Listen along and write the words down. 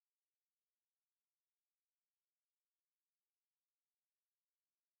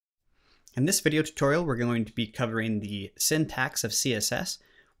In this video tutorial, we're going to be covering the syntax of CSS.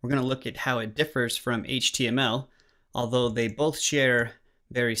 We're going to look at how it differs from HTML, although they both share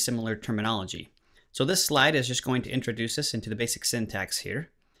very similar terminology. So this slide is just going to introduce us into the basic syntax here.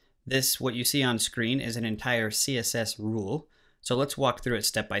 What you see on screen is an entire CSS rule. So let's walk through it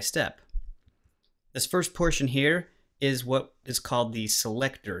step by step. This first portion here is what is called the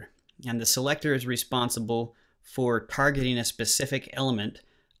selector. And the selector is responsible for targeting a specific element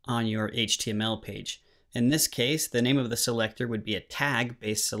on your HTML page. In this case, the name of the selector would be a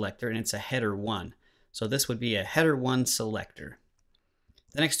tag-based selector, and it's a header 1. So this would be a header 1 selector.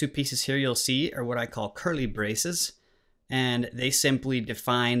 The next two pieces here you'll see are what I call curly braces, and they simply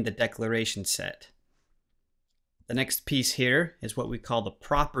define the declaration set. The next piece here is what we call the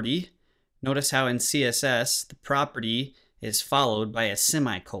property. Notice how in CSS, the property is followed by a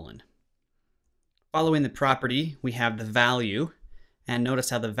semicolon. Following the property, we have the value. And notice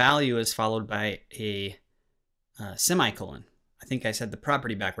how the value is followed by a semicolon. I think I said the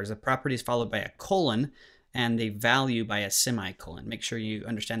property backwards. The property is followed by a colon and the value by a semicolon. Make sure you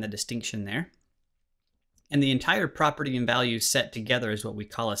understand the distinction there. And the entire property and value set together is what we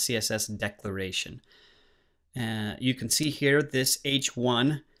call a CSS declaration. You can see here this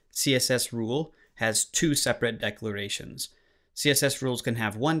H1 CSS rule has two separate declarations. CSS rules can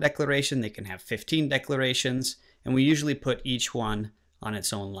have one declaration, they can have 15 declarations, and we usually put each one on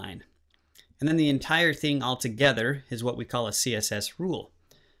its own line. And then the entire thing altogether is what we call a CSS rule.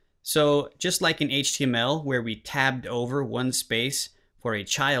 So just like in HTML, where we tabbed over one space for a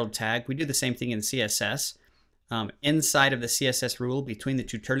child tag, we do the same thing in CSS. Inside of the CSS rule, between the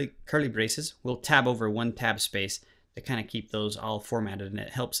two curly braces, we'll tab over one tab space to kind of keep those all formatted, and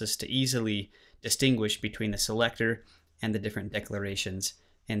it helps us to easily distinguish between the selector and the different declarations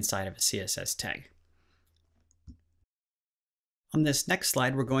inside of a CSS tag. On this next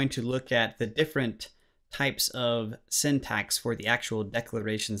slide, we're going to look at the different types of syntax for the actual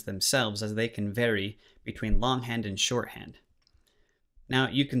declarations themselves, as they can vary between longhand and shorthand. Now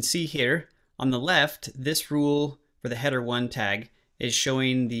you can see here on the left, this rule for the header 1 tag is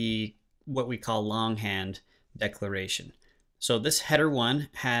showing what we call longhand declaration. So this header 1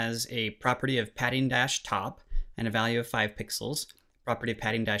 has a property of padding dash top and a value of 5 pixels, property of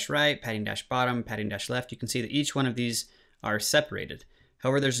padding dash right, padding dash bottom, padding dash left. You can see that each one of these are separated.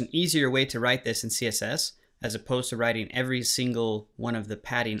 However, there's an easier way to write this in CSS as opposed to writing every single one of the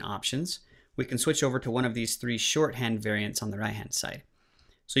padding options. We can switch over to one of these three shorthand variants on the right hand side.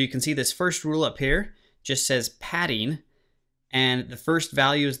 So you can see this first rule up here just says padding, and the first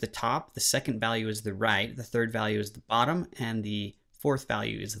value is the top, the second value is the right, the third value is the bottom, and the fourth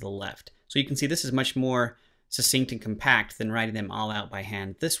value is the left. So you can see this is much more succinct and compact than writing them all out by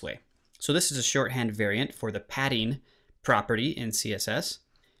hand this way. So this is a shorthand variant for the padding property in CSS.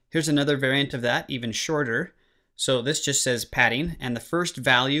 Here's another variant of that, even shorter. So this just says padding, and the first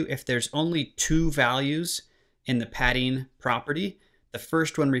value, if there's only two values in the padding property, the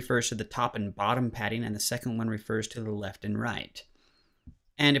first one refers to the top and bottom padding, and the second one refers to the left and right.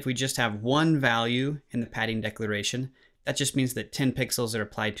 And if we just have one value in the padding declaration, that just means that 10 pixels are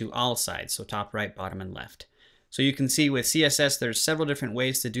applied to all sides, so top, right, bottom, and left. So you can see with CSS, there's several different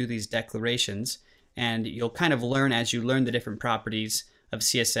ways to do these declarations, and you'll kind of learn as you learn the different properties of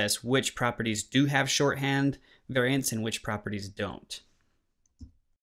CSS which properties do have shorthand variants and which properties don't.